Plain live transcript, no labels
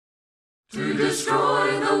to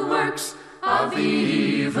destroy the works of the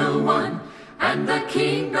evil one, and the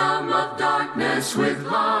kingdom of darkness with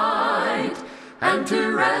light, and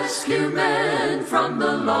to rescue men from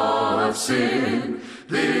the law of sin.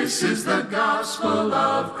 This is the gospel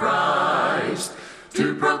of Christ,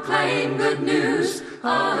 to proclaim good news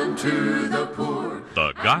unto the poor.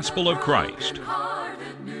 The gospel of Christ,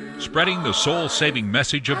 spreading the soul-saving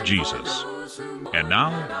message of Jesus. And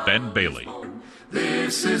now, Ben Bailey.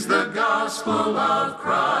 This is the gospel of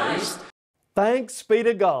Christ. Thanks be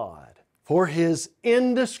to God for His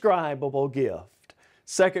indescribable gift.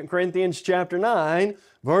 2 Corinthians chapter 9,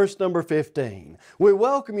 verse number 15. We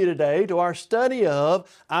welcome you today to our study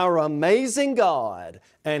of our amazing God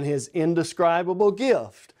and His indescribable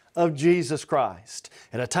gift of Jesus Christ.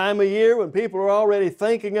 At a time of year when people are already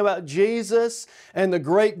thinking about Jesus and the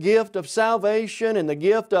great gift of salvation and the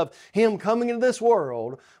gift of Him coming into this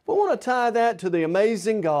world, we want to tie that to the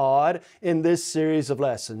amazing God in this series of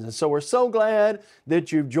lessons. And so we're so glad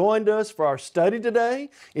that you've joined us for our study today.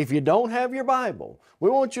 If you don't have your Bible, we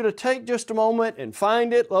want you to take just a moment and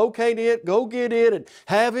find it, locate it, go get it, and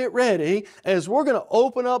have it ready as we're going to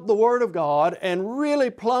open up the Word of God and really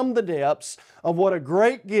plumb the depths of what a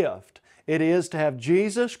great gift it is to have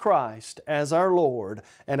Jesus Christ as our Lord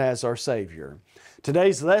and as our Savior.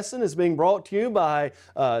 Today's lesson is being brought to you by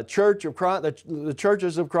Church of Christ, the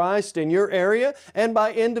Churches of Christ in your area, and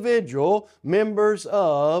by individual members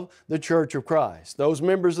of the Church of Christ. Those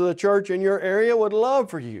members of the church in your area would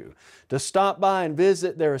love for you to stop by and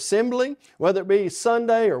visit their assembly, whether it be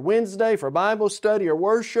Sunday or Wednesday for Bible study or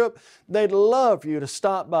worship. They'd love for you to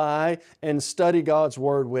stop by and study God's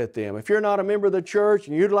Word with them. If you're not a member of the church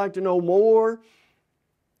and you'd like to know more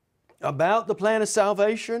about the plan of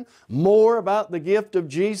salvation, more about the gift of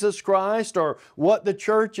Jesus Christ or what the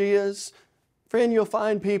church is, friend, you'll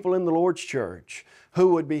find people in the Lord's church who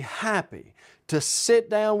would be happy to sit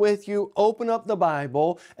down with you, open up the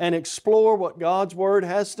Bible, and explore what God's Word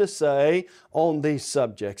has to say on these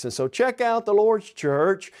subjects. And so check out the Lord's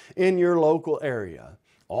church in your local area.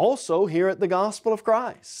 Also, here at the Gospel of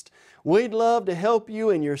Christ, we'd love to help you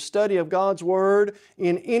in your study of God's Word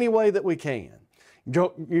in any way that we can.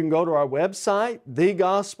 You can go to our website,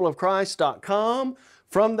 thegospelofchrist.com.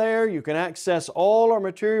 From there, you can access all our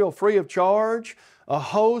material free of charge, a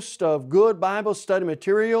host of good Bible study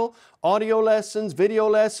material, audio lessons, video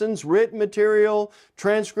lessons, written material,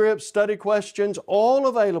 transcripts, study questions, all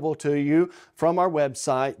available to you from our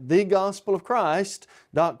website,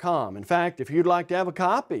 thegospelofchrist.com. In fact, if you'd like to have a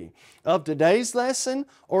copy of today's lesson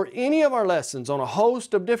or any of our lessons on a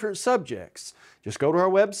host of different subjects, just go to our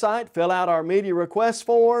website, fill out our media request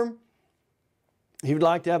form. If you'd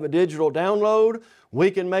like to have a digital download, we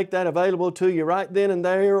can make that available to you right then and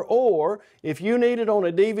there. Or if you need it on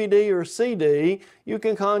a DVD or CD, you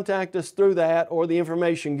can contact us through that or the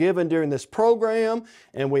information given during this program,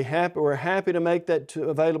 and we're happy to make that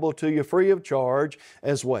available to you free of charge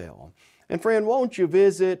as well. And friend, won't you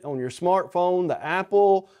visit on your smartphone the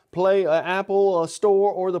Apple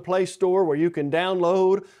Store or the Play Store where you can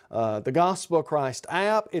download the Gospel of Christ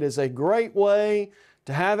app. It is a great way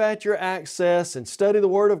to have at your access and study the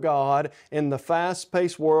Word of God in the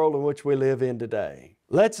fast-paced world in which we live in today.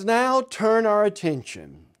 Let's now turn our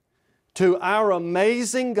attention to our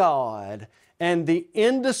amazing God and the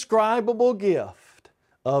indescribable gift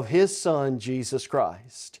of His Son, Jesus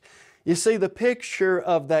Christ. You see, the picture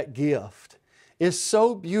of that gift is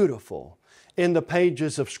so beautiful in the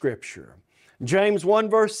pages of Scripture. James 1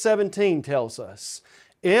 verse 17 tells us,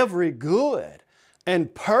 every good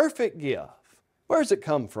and perfect gift, where does it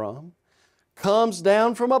come from? Comes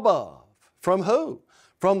down from above. From who?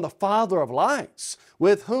 From the Father of lights,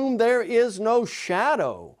 with whom there is no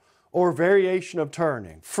shadow or variation of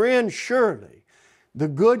turning. Friend, surely the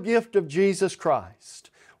good gift of Jesus Christ,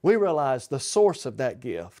 we realize the source of that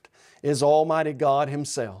gift is Almighty God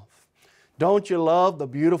Himself. Don't you love the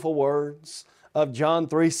beautiful words of John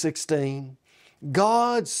 3:16?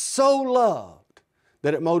 God so loved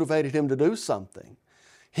that it motivated Him to do something.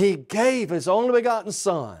 He gave His only begotten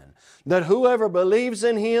Son, that whoever believes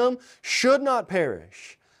in Him should not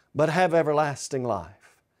perish, but have everlasting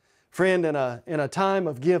life. Friend, in a time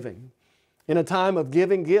of giving, in a time of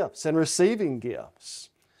giving gifts and receiving gifts,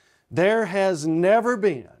 there has never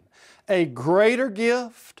been a greater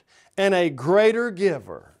gift and a greater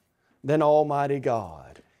giver than Almighty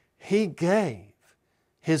God. He gave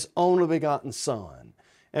His only begotten Son.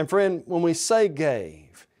 And friend, when we say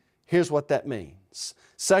gave, here's what that means.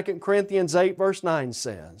 2 Corinthians 8 verse 9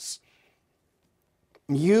 says,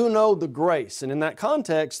 you know the grace, and in that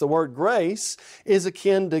context the word grace is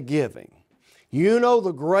akin to giving. You know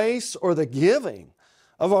the grace or the giving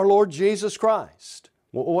of our Lord Jesus Christ.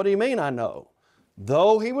 Well, what do you mean I know?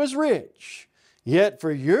 Though He was rich, yet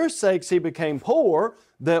for your sakes He became poor,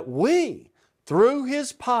 that we, through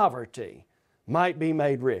His poverty, might be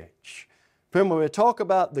made rich. Friend, when we talk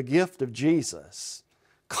about the gift of Jesus,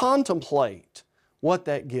 contemplate what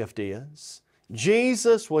that gift is.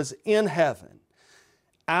 Jesus was in heaven.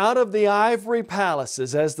 Out of the ivory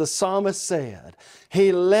palaces, as the psalmist said,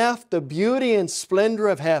 He left the beauty and splendor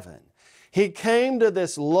of heaven. He came to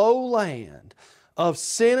this low land of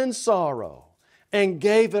sin and sorrow and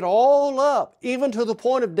gave it all up, even to the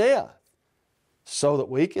point of death, so that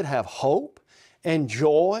we could have hope and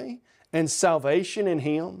joy and salvation in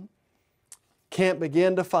Him. Can't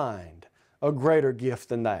begin to find a greater gift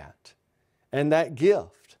than that. And that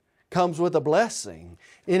gift comes with a blessing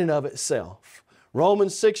in and of itself.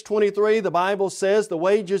 Romans 6:23, the Bible says, the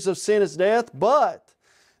wages of sin is death, but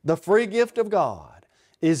the free gift of God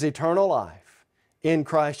is eternal life in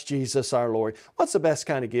Christ Jesus our Lord. What's the best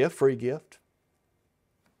kind of gift? Free gift.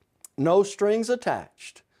 No strings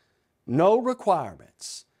attached, no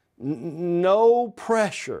requirements, no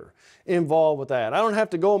pressure involved with that. I don't have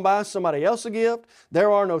to go and buy somebody else a gift.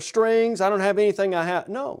 There are no strings. I don't have anything I have.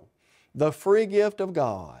 No. The free gift of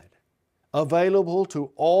God, available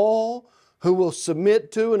to all who will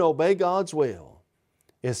submit to and obey God's will,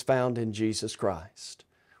 is found in Jesus Christ.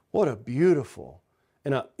 What a beautiful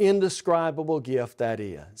and an indescribable gift that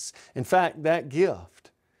is. In fact, that gift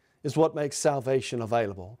is what makes salvation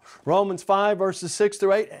available. Romans 5 verses 6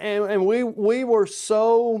 through 8, and we were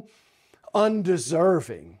so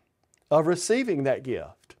undeserving of receiving that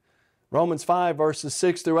gift. Romans 5 verses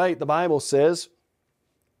 6 through 8, the Bible says,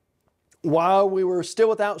 while we were still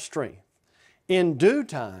without strength, in due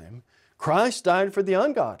time Christ died for the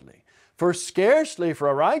ungodly. For scarcely for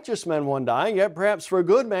a righteous man one dying, yet perhaps for a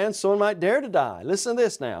good man someone might dare to die. Listen to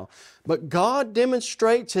this now. But God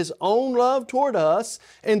demonstrates His own love toward us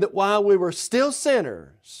in that while we were still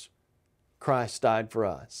sinners, Christ died for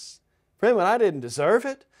us. Friend, when I didn't deserve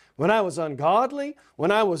it, when I was ungodly,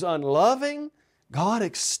 when I was unloving, God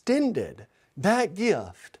extended that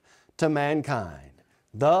gift to mankind.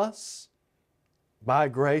 Thus, by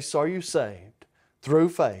grace are you saved, through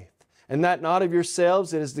faith. And that not of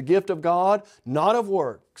yourselves, it is the gift of God, not of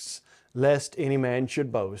works, lest any man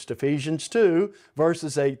should boast. Ephesians 2,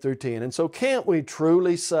 verses 8 through 10. And so can't we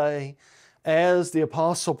truly say, as the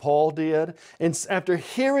Apostle Paul did, and after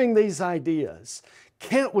hearing these ideas,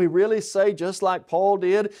 can't we really say, just like Paul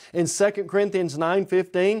did in 2 Corinthians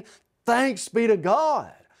 9:15, thanks be to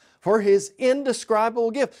God for His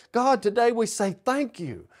indescribable gift. God, today we say thank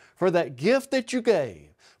you for that gift that you gave,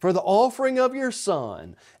 for the offering of your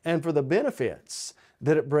Son, and for the benefits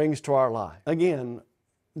that it brings to our life. Again,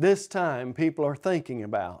 this time people are thinking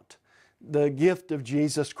about the gift of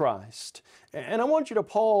Jesus Christ. And I want you to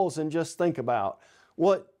pause and just think about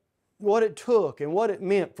what it took and what it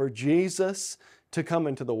meant for Jesus to come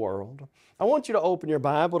into the world. I want you to open your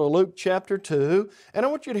Bible to Luke chapter 2, and I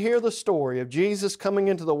want you to hear the story of Jesus coming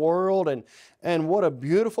into the world, and what a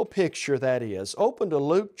beautiful picture that is. Open to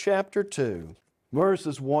Luke chapter 2.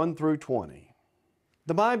 Verses 1 through 20.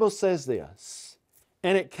 The Bible says this,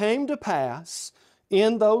 and it came to pass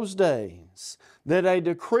in those days that a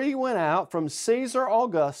decree went out from Caesar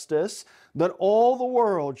Augustus that all the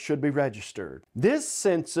world should be registered. This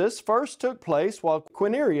census first took place while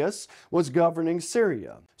Quirinius was governing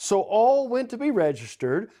Syria. So all went to be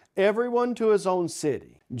registered, everyone to his own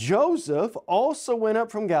city. Joseph also went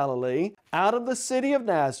up from Galilee, out of the city of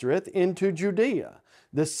Nazareth into Judea,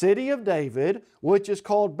 the city of David, which is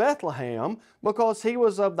called Bethlehem, because he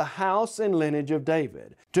was of the house and lineage of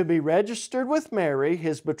David, to be registered with Mary,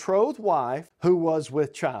 his betrothed wife, who was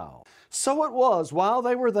with child. So it was, while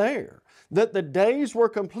they were there, that the days were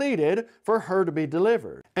completed for her to be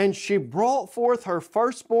delivered. And she brought forth her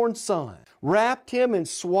firstborn son, wrapped him in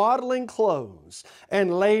swaddling clothes,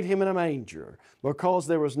 and laid him in a manger, because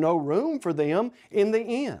there was no room for them in the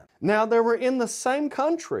inn. Now there were in the same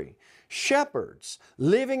country shepherds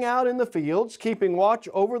living out in the fields, keeping watch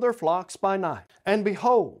over their flocks by night. And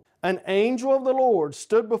behold, an angel of the Lord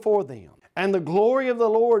stood before them, and the glory of the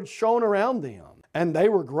Lord shone around them, and they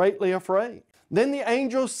were greatly afraid. Then the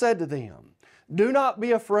angel said to them, do not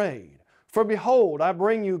be afraid, for behold, I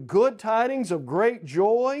bring you good tidings of great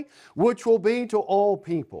joy, which will be to all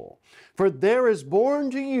people. For there is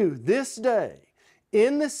born to you this day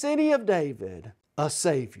in the city of David a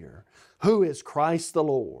Savior, who is Christ the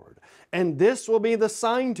Lord. And this will be the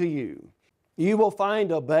sign to you. You will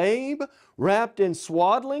find a babe wrapped in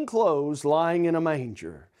swaddling clothes lying in a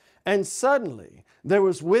manger. And suddenly there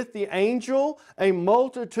was with the angel a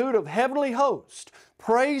multitude of heavenly hosts,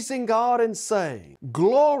 praising God and saying,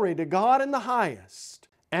 "Glory to God in the highest,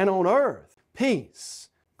 and on earth peace,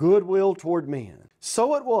 goodwill toward men."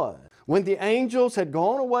 So it was, when the angels had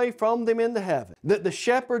gone away from them into heaven, that the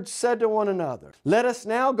shepherds said to one another, "Let us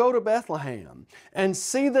now go to Bethlehem, and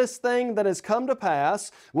see this thing that has come to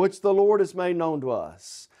pass, which the Lord has made known to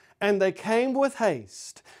us." And they came with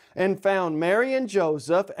haste, and found Mary and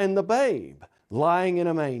Joseph and the babe lying in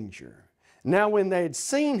a manger. Now when they had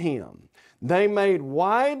seen Him, they made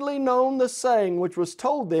widely known the saying which was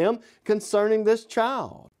told them concerning this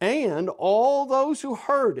child. And all those who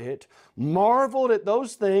heard it marveled at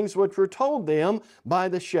those things which were told them by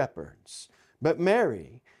the shepherds. But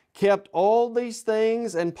Mary kept all these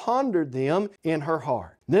things and pondered them in her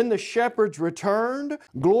heart. Then the shepherds returned,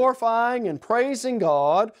 glorifying and praising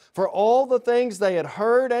God for all the things they had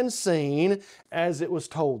heard and seen as it was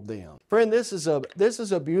told them. Friend, this is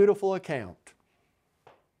a beautiful account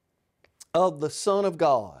of the Son of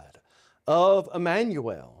God, of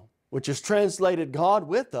Emmanuel, which is translated God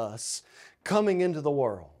with us, coming into the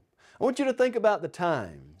world. I want you to think about the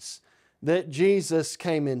times that Jesus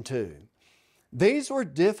came into. These were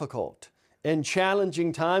difficult and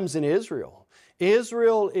challenging times in Israel.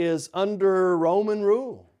 Israel is under Roman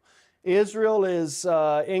rule. Israel is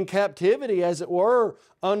in captivity, as it were,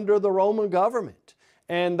 under the Roman government.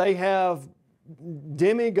 And they have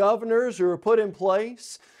demi-governors who are put in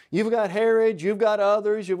place. You've got Herod, you've got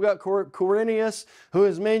others, you've got Quirinius, who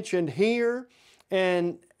is mentioned here.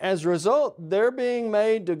 And as a result, they're being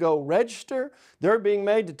made to go register. They're being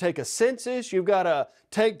made to take a census. You've got to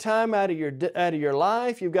take time out of your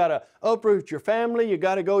life. You've got to uproot your family. You've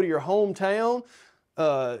got to go to your hometown.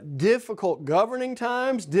 Difficult governing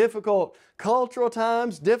times, difficult cultural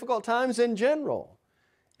times, difficult times in general.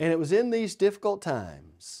 And it was in these difficult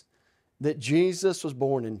times that Jesus was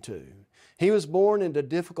born into. He was born into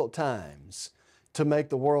difficult times to make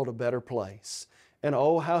the world a better place. And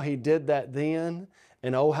oh, how He did that then,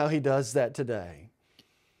 and oh, how He does that today.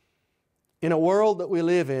 In a world that we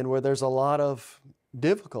live in where there's a lot of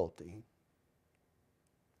difficulty,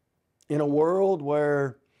 in a world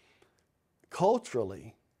where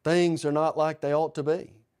culturally things are not like they ought to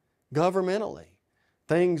be, governmentally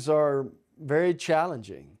things are very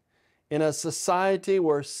challenging, in a society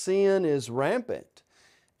where sin is rampant,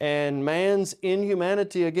 and man's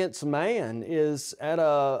inhumanity against man is at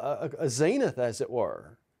a zenith, as it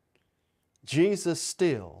were, Jesus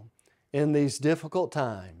still, in these difficult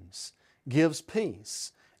times, gives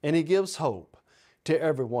peace and He gives hope to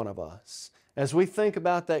every one of us. As we think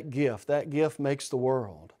about that gift makes the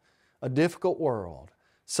world, a difficult world,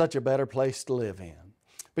 such a better place to live in.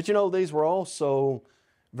 But you know, these were also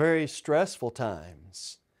very stressful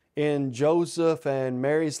times in Joseph and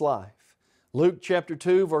Mary's life. Luke chapter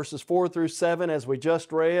 2, verses 4 through 7, as we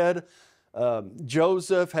just read,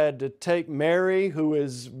 Joseph had to take Mary, who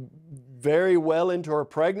is very well into her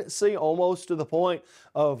pregnancy, almost to the point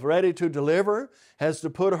of ready to deliver, has to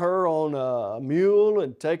put her on a mule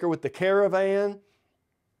and take her with the caravan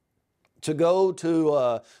to go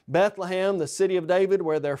to Bethlehem, the city of David,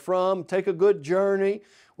 where they're from, take a good journey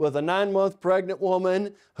with a 9-month pregnant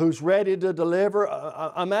woman who's ready to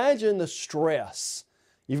deliver. Imagine the stress.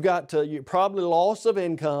 You've got probably loss of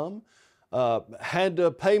income, had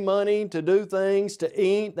to pay money to do things, to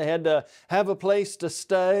eat. They had to have a place to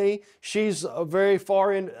stay. She's very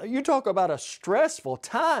far in. You talk about a stressful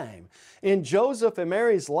time in Joseph and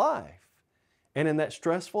Mary's life. And in that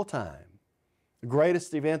stressful time, the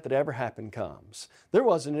greatest event that ever happened comes. There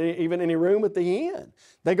wasn't even any room at the inn.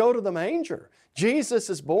 They go to the manger. Jesus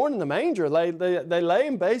is born in the manger. They lay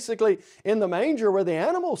Him basically in the manger where the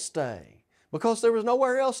animals stay, because there was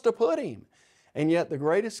nowhere else to put Him. And yet the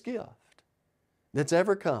greatest gift that's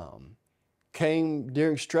ever come came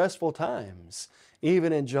during stressful times,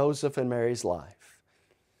 even in Joseph and Mary's life.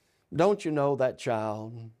 Don't you know that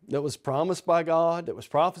child that was promised by God, that was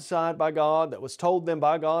prophesied by God, that was told them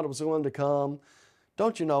by God was going to come?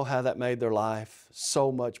 Don't you know how that made their life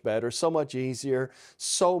so much better, so much easier,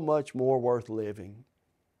 so much more worth living?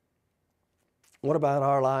 What about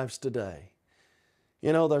our lives today?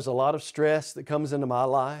 You know, there's a lot of stress that comes into my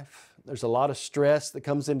life. There's a lot of stress that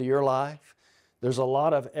comes into your life. There's a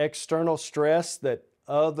lot of external stress that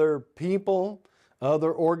other people,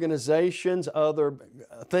 other organizations, other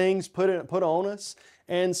things put on us.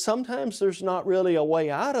 And sometimes there's not really a way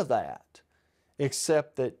out of that,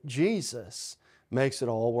 except that Jesus makes it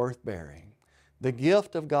all worth bearing. The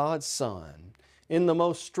gift of God's Son in the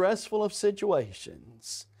most stressful of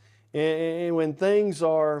situations, and when things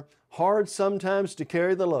are hard sometimes to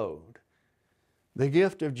carry the load, the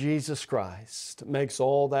gift of Jesus Christ makes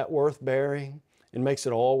all that worth bearing and makes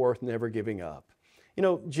it all worth never giving up. You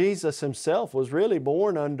know, Jesus himself was really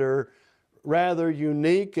born under rather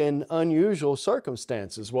unique and unusual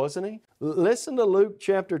circumstances, wasn't he? Listen to Luke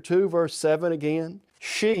chapter 2, verse 7 again.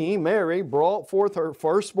 She, Mary, brought forth her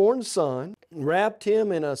firstborn son, wrapped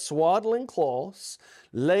him in a swaddling cloth,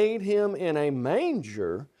 laid him in a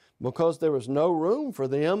manger because there was no room for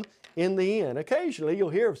them in the inn. Occasionally you'll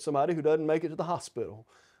hear of somebody who doesn't make it to the hospital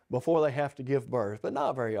before they have to give birth, but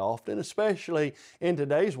not very often, especially in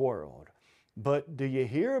today's world. But do you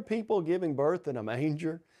hear of people giving birth in a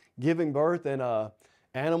manger, giving birth in a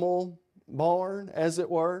animal barn, as it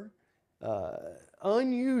were?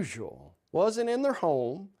 Unusual. Wasn't in their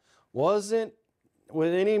home, wasn't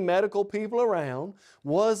with any medical people around,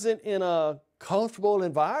 wasn't in a comfortable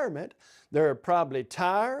environment. They're probably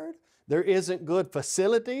tired. There isn't good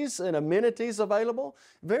facilities and amenities available.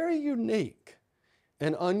 Very unique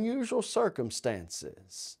and unusual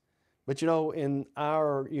circumstances. But you know, in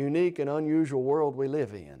our unique and unusual world we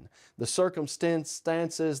live in, the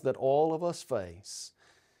circumstances that all of us face,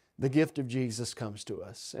 the gift of Jesus comes to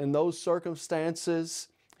us. In those circumstances,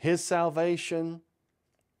 His salvation,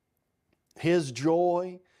 His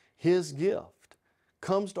joy, His gift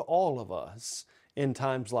comes to all of us in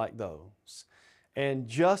times like those. And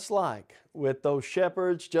just like with those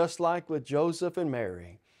shepherds, just like with Joseph and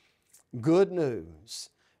Mary, good news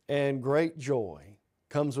and great joy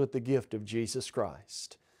comes with the gift of Jesus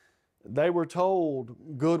Christ. They were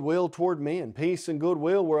told goodwill toward men. Peace and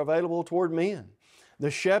goodwill were available toward men.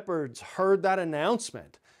 The shepherds heard that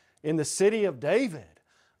announcement in the city of David.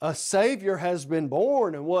 A Savior has been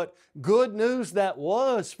born, and what good news that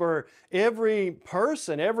was for every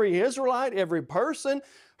person, every Israelite, every person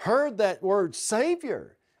heard that word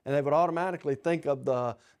Savior, and they would automatically think of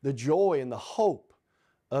the joy and the hope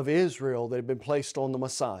of Israel that had been placed on the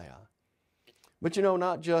Messiah. But you know,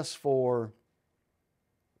 not just for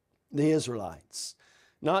the Israelites,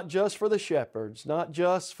 not just for the shepherds, not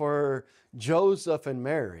just for Joseph and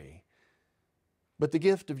Mary, but the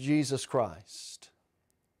gift of Jesus Christ,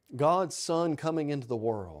 God's Son coming into the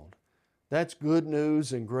world. That's good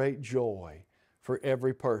news and great joy for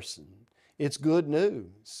every person. It's good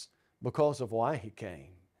news because of why He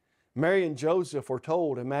came. Mary and Joseph were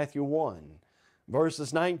told in Matthew 1,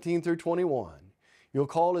 verses 19 through 21, you'll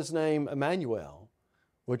call His name Emmanuel,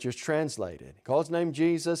 which is translated. Call His name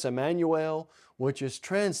Jesus, Emmanuel, which is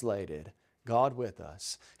translated, God with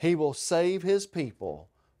us. He will save His people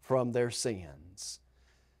from their sins.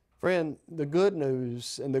 Friend, the good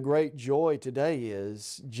news and the great joy today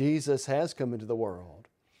is Jesus has come into the world,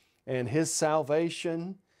 and His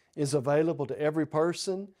salvation is available to every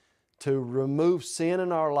person to remove sin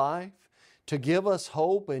in our life, to give us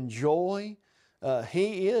hope and joy.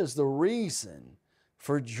 He is the reason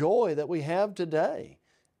for joy that we have today.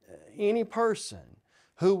 Any person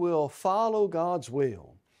who will follow God's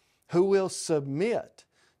will, who will submit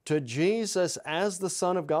to Jesus as the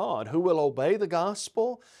Son of God, who will obey the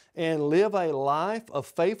gospel and live a life of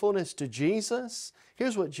faithfulness to Jesus,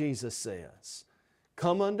 here's what Jesus says,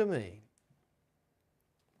 "Come unto me,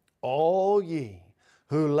 all ye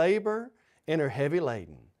who labor and are heavy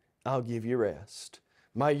laden, I'll give you rest.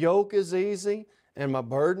 My yoke is easy and my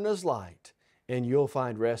burden is light, and you'll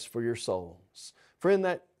find rest for your souls." Friend,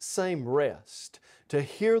 that same rest, to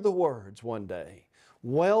hear the words one day,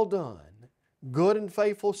 "Well done, good and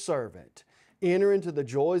faithful servant, enter into the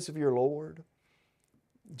joys of your Lord."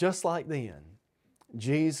 Just like then,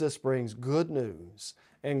 Jesus brings good news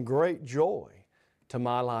and great joy to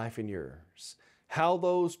my life and yours. How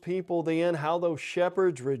those people then, how those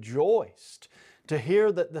shepherds rejoiced to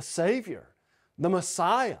hear that the Savior, the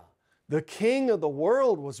Messiah, the King of the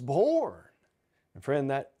world was born. And friend,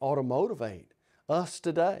 that ought to motivate us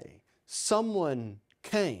today. Someone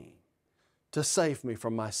came to save me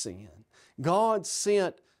from my sin. God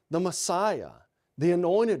sent the Messiah, the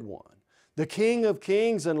Anointed One, the King of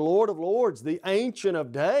Kings and Lord of Lords, the Ancient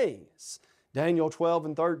of Days. Daniel 12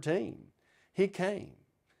 and 13. He came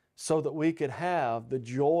so that we could have the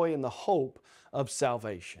joy and the hope of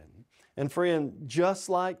salvation. And friend, just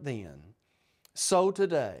like then, so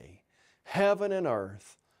today, heaven and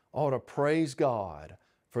earth ought to praise God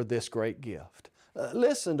for this great gift.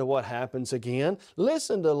 Listen to what happens again.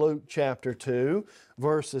 Listen to Luke chapter 2,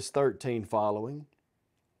 verses 13 following.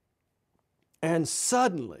 "And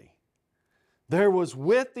suddenly there was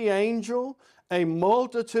with the angel a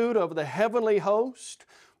multitude of the heavenly host,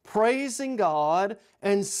 praising God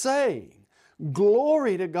and saying,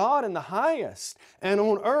 Glory to God in the highest, and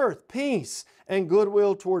on earth peace and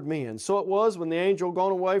goodwill toward men." So it was when the angel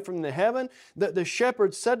gone away from the heaven that the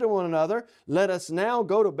shepherds said to one another, "Let us now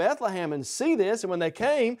go to Bethlehem and see this." And when they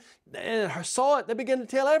came and saw it, they began to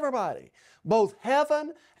tell everybody Both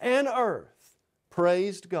heaven and earth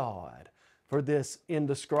praised God for this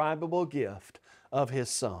indescribable gift of His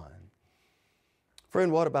Son.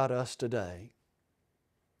 Friend, what about us today?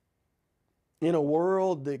 In a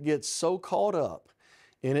world that gets so caught up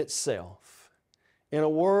in itself, in a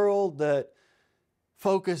world that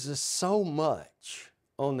focuses so much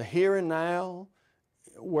on the here and now,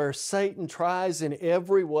 where Satan tries in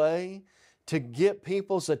every way to get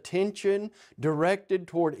people's attention directed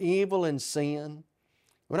toward evil and sin.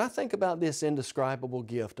 When I think about this indescribable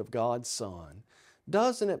gift of God's Son,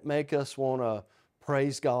 doesn't it make us want to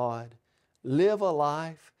praise God, live a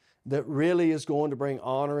life that really is going to bring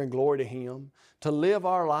honor and glory to Him, to live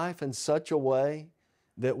our life in such a way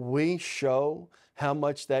that we show how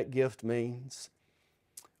much that gift means?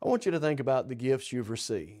 I want you to think about the gifts you've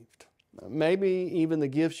received. Maybe even the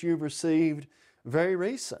gifts you've received very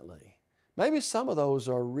recently. Maybe some of those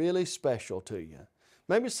are really special to you.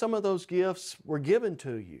 Maybe some of those gifts were given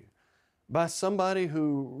to you by somebody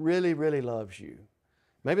who really, really loves you.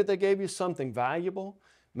 Maybe they gave you something valuable.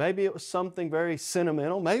 Maybe it was something very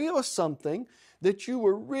sentimental. Maybe it was something that you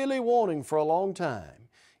were really wanting for a long time.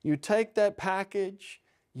 You take that package,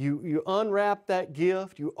 you unwrap that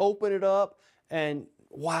gift, you open it up, and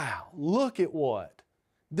wow, look at what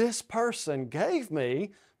this person gave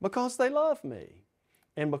me because they love me.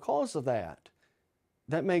 And because of that,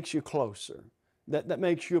 that makes you closer. That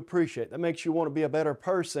makes you appreciate. That makes you want to be a better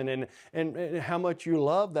person and how much you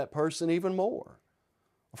love that person even more.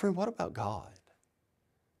 Well, friend, what about God?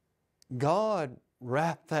 God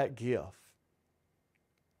wrapped that gift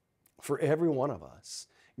for every one of us,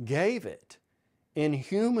 gave it in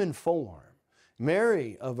human form.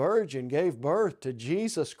 Mary, a virgin, gave birth to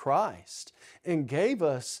Jesus Christ and gave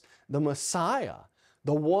us the Messiah,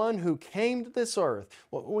 the one who came to this earth.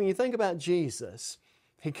 When you think about Jesus,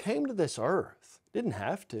 He came to this earth, didn't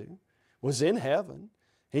have to, was in heaven.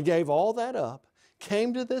 He gave all that up,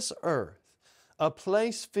 came to this earth, a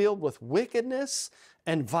place filled with wickedness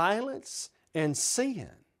and violence and sin.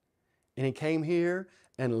 And He came here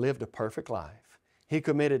and lived a perfect life. He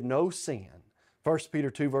committed no sin. 1 Peter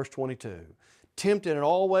 2 verse 22. Tempted in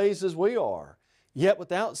all ways as we are, yet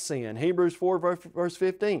without sin. Hebrews 4 verse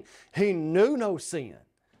 15. He knew no sin.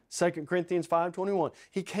 2 Corinthians 5:21.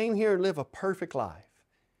 He came here and lived a perfect life.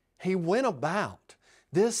 He went about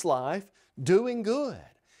this life doing good.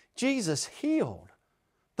 Jesus healed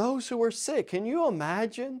those who were sick. Can you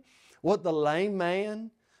imagine what the lame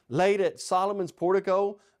man laid at Solomon's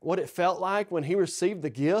portico, what it felt like when he received the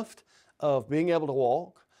gift of being able to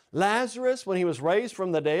walk? Lazarus, when he was raised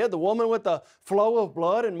from the dead, the woman with the flow of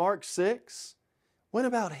blood in Mark 6, went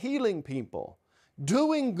about healing people,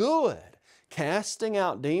 doing good, casting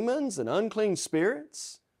out demons and unclean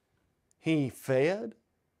spirits. He fed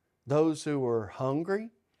those who were hungry.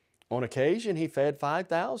 On occasion, He fed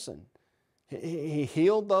 5,000. He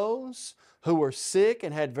healed those who were sick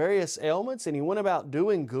and had various ailments, and He went about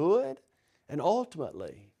doing good. And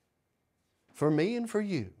ultimately, for me and for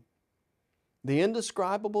you, the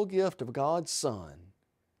indescribable gift of God's Son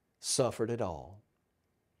suffered it all.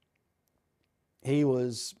 He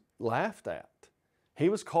was laughed at. He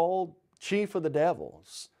was called chief of the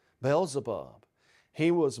devils, Beelzebub.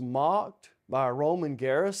 He was mocked by a Roman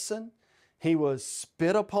garrison. He was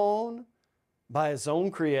spit upon by His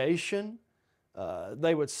own creation.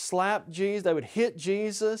 They would slap Jesus. They would hit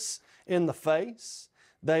Jesus in the face.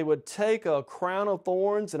 They would take a crown of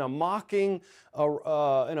thorns in a mocking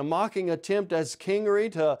attempt as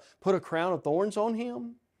kingery to put a crown of thorns on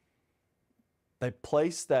Him. They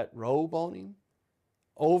placed that robe on Him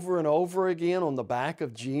over and over again on the back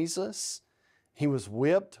of Jesus. He was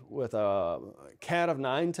whipped with a cat of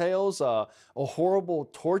nine tails, a horrible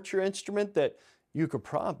torture instrument that you could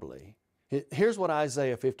probably... Here's what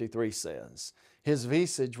Isaiah 53 says. His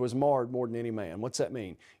visage was marred more than any man. What's that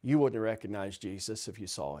mean? You wouldn't recognize Jesus if you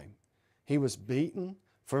saw Him. He was beaten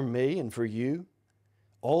for me and for you.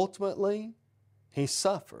 Ultimately, He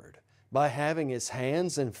suffered by having His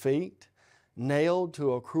hands and feet nailed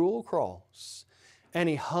to a cruel cross. And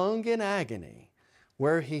He hung in agony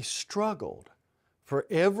where He struggled for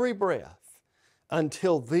every breath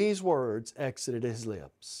until these words exited His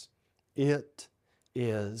lips. It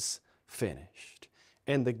is finished.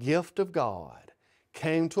 And the gift of God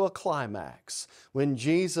came to a climax when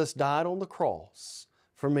Jesus died on the cross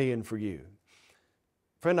for me and for you.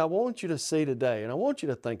 Friend, I want you to see today, and I want you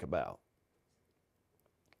to think about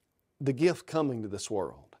the gift coming to this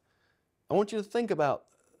world. I want you to think about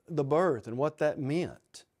the birth and what that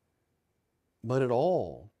meant. But it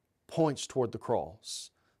all points toward the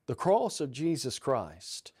cross. The cross of Jesus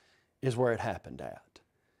Christ is where it happened at.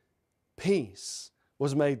 Peace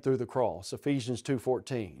was made through the cross, Ephesians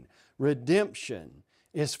 2:14. Redemption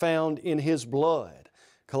is found in His blood,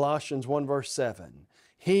 Colossians 1 verse 7.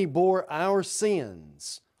 He bore our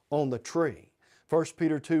sins on the tree, 1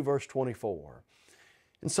 Peter 2 verse 24.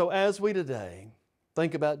 And so as we today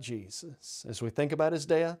think about Jesus, as we think about His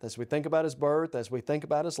death, as we think about His birth, as we think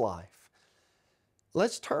about His life,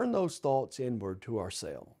 let's turn those thoughts inward to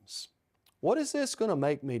ourselves. What is this going to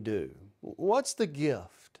make me do? What's the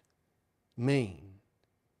gift mean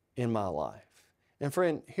in my life? And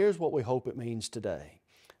friend, here's what we hope it means today.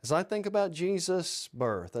 As I think about Jesus'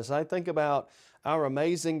 birth, as I think about our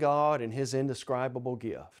amazing God and His indescribable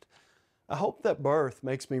gift, I hope that birth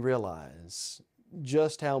makes me realize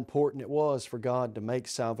just how important it was for God to make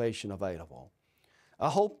salvation available. I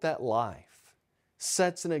hope that life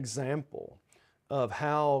sets an example of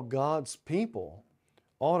how God's people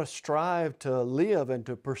ought to strive to live and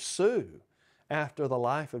to pursue after the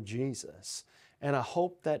life of Jesus. And I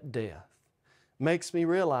hope that death makes me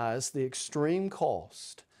realize the extreme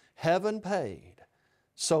cost heaven paid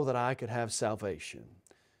so that I could have salvation.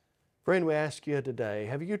 Friend, we ask you today,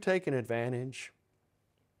 have you taken advantage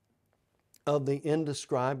of the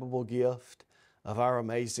indescribable gift of our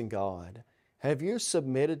amazing God? Have you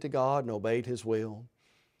submitted to God and obeyed His will?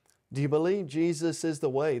 Do you believe Jesus is the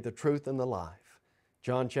way, the truth, and the life?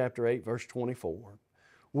 John chapter 8, verse 24.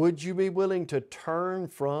 Would you be willing to turn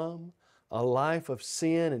from a life of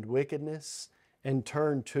sin and wickedness and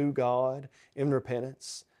turn to God in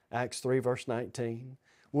repentance? Acts 3, verse 19.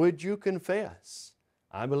 Would you confess,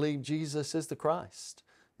 I believe Jesus is the Christ,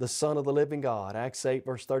 the Son of the living God, Acts 8,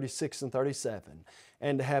 verse 36 and 37,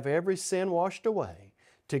 and to have every sin washed away,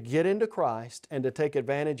 to get into Christ and to take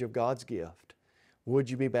advantage of God's gift? Would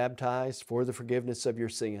you be baptized for the forgiveness of your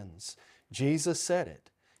sins? Jesus said it,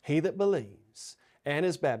 he that believes and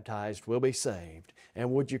is baptized will be saved.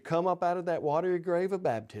 And would you come up out of that watery grave of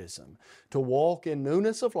baptism to walk in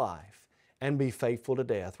newness of life and be faithful to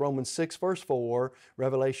death? Romans 6 verse 4,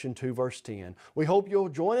 Revelation 2 verse 10. We hope you'll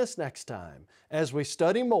join us next time as we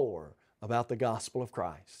study more about the gospel of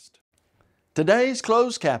Christ. Today's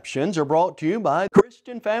closed captions are brought to you by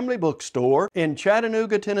Christian Family Bookstore in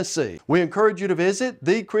Chattanooga, Tennessee. We encourage you to visit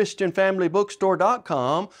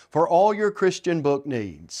thechristianfamilybookstore.com for all your Christian book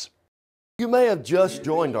needs. You may have just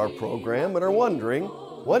joined our program and are wondering,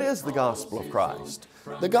 what is the Gospel of Christ?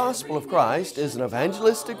 The Gospel of Christ is an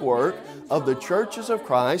evangelistic work of the churches of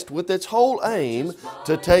Christ with its whole aim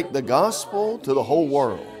to take the gospel to the whole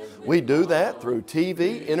world. We do that through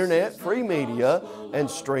TV, internet, free media, and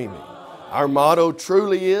streaming. Our motto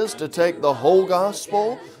truly is to take the whole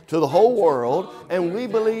gospel to the whole world, and we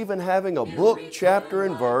believe in having a book, chapter,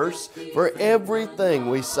 and verse for everything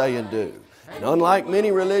we say and do. And unlike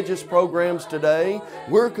many religious programs today,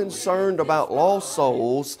 we're concerned about lost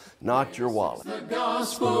souls, not your wallet.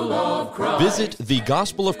 Visit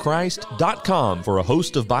thegospelofchrist.com for a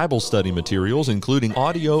host of Bible study materials, including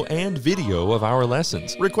audio and video of our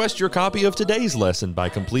lessons. Request your copy of today's lesson by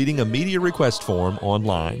completing a media request form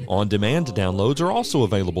online. On-demand downloads are also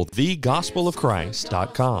available at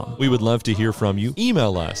thegospelofchrist.com. We would love to hear from you.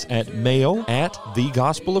 Email us at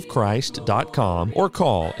mail@thegospelofchrist.com or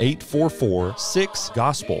call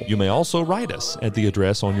 844-6-GOSPEL. You may also write us at the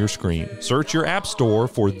address on your screen. Search your app store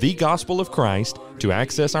for The Gospel of Christ to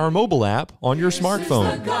access our mobile app on your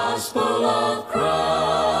smartphone. The Gospel of Christ.